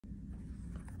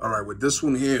All right, with this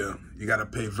one here, you got to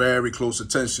pay very close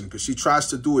attention because she tries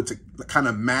to do it to kind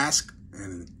of mask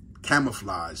and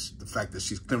camouflage the fact that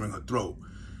she's clearing her throat.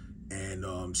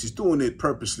 And she's doing it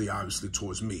purposely, obviously,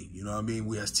 towards me. You know what I mean?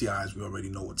 We STIs, we already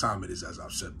know what time it is, as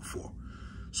I've said before.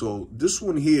 So this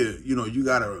one here, you know, you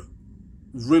got to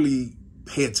really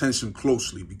pay attention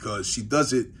closely because she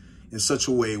does it in such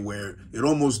a way where it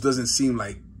almost doesn't seem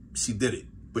like she did it,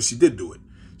 but she did do it.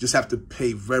 Just have to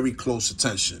pay very close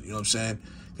attention. You know what I'm saying?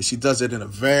 Because she does it in a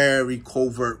very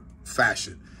covert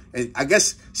fashion. And I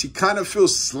guess she kind of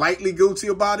feels slightly guilty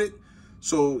about it.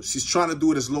 So she's trying to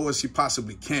do it as low as she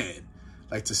possibly can,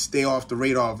 like to stay off the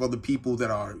radar of other people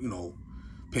that are, you know,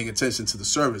 paying attention to the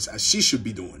service as she should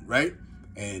be doing, right?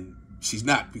 And she's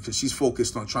not because she's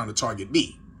focused on trying to target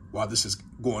me while this is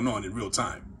going on in real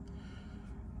time.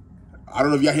 I don't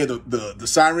know if y'all hear the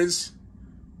sirens.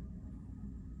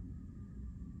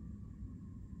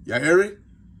 Y'all hear it?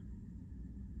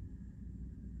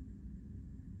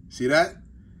 See that?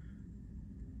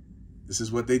 This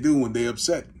is what they do when they're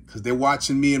upset because they're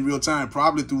watching me in real time,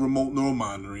 probably through remote neural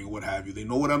monitoring or what have you. They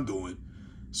know what I'm doing.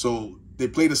 So they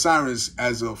play the sirens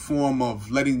as a form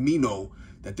of letting me know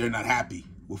that they're not happy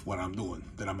with what I'm doing,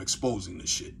 that I'm exposing this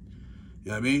shit.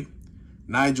 You know what I mean?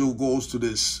 Nigel goes to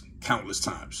this countless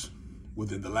times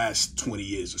within the last 20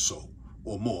 years or so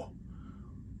or more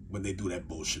when they do that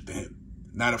bullshit to him.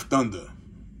 Night of Thunder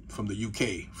from the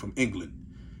UK, from England.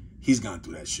 He's gone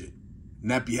through that shit.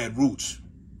 Nappy Head Roots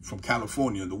from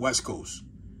California on the West Coast.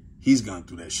 He's gone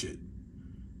through that shit.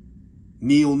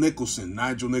 Neil Nicholson,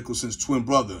 Nigel Nicholson's twin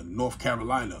brother, North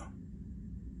Carolina.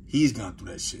 He's gone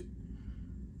through that shit.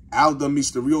 Alda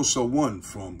Misterioso 1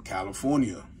 from California.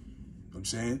 You know what I'm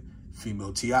saying?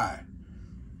 Female T.I.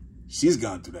 She's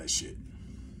gone through that shit.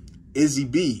 Izzy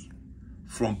B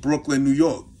from Brooklyn, New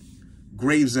York.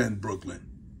 Gravesend, Brooklyn.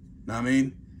 Know what I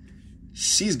mean?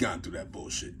 She's gone through that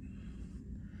bullshit.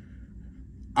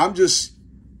 I'm just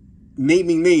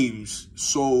naming names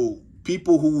so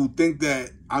people who think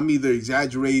that I'm either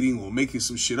exaggerating or making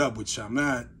some shit up, which I'm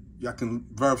not, y'all can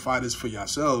verify this for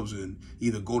yourselves and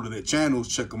either go to their channels,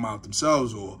 check them out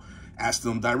themselves, or ask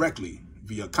them directly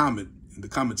via comment in the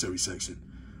commentary section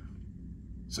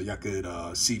so y'all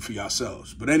could see for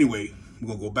yourselves. But anyway, we're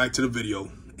going to go back to the video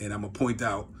and I'm going to point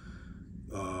out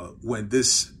when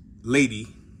this lady,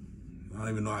 I don't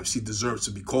even know if she deserves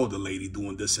to be called a lady,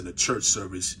 doing this in a church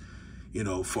service, you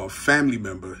know, for a family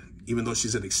member, even though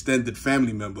she's an extended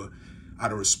family member,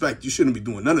 out of respect, you shouldn't be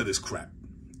doing none of this crap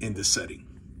in this setting. You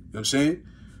know what I'm saying?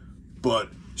 But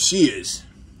she is.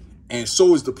 And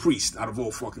so is the priest, out of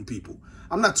all fucking people.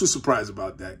 I'm not too surprised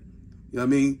about that. You know what I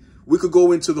mean? We could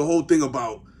go into the whole thing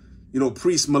about, you know,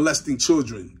 priests molesting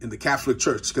children in the Catholic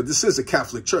Church, because this is a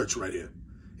Catholic church right here.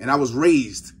 And I was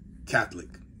raised Catholic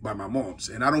by my moms,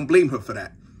 and I don't blame her for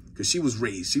that because she was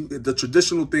raised. The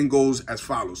traditional thing goes as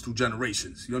follows through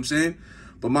generations. You know what I'm saying?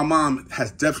 But my mom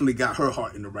has definitely got her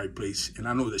heart in the right place, and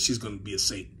I know that she's going to be a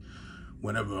saint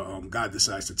whenever God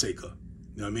decides to take her.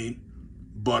 You know what I mean?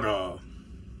 But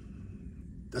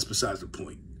that's besides the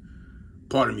point.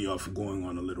 Pardon me for going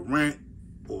on a little rant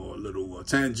or a little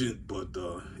tangent, but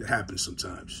it happens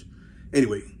sometimes.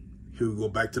 Anyway, here we go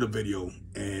back to the video,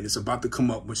 and it's about to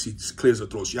come up when she clears her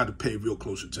throat. So you have to pay real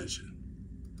close attention.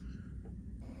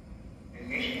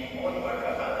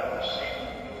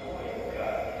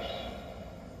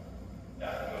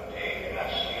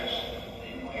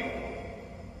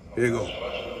 Here you go.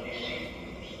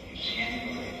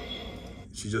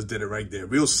 She just did it right there,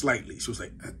 real slightly. She was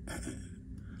like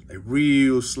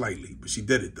real slightly, but she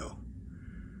did it though.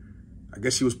 I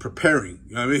guess she was preparing,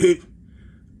 you know what I mean?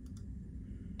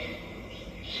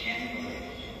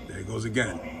 There it goes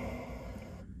again.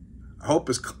 I hope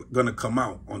it's gonna come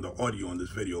out on the audio on this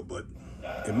video, but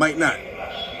it might not.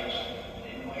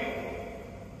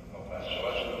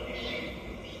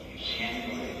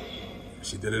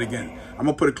 She did it again. I'm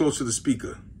gonna put it close to the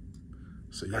speaker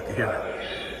so y'all can hear it.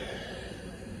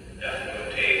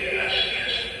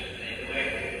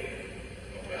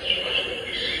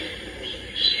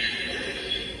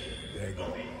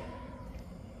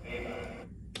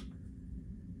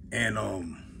 And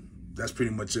that's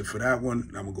pretty much it for that one.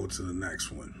 I'm gonna go to the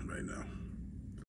next one right now.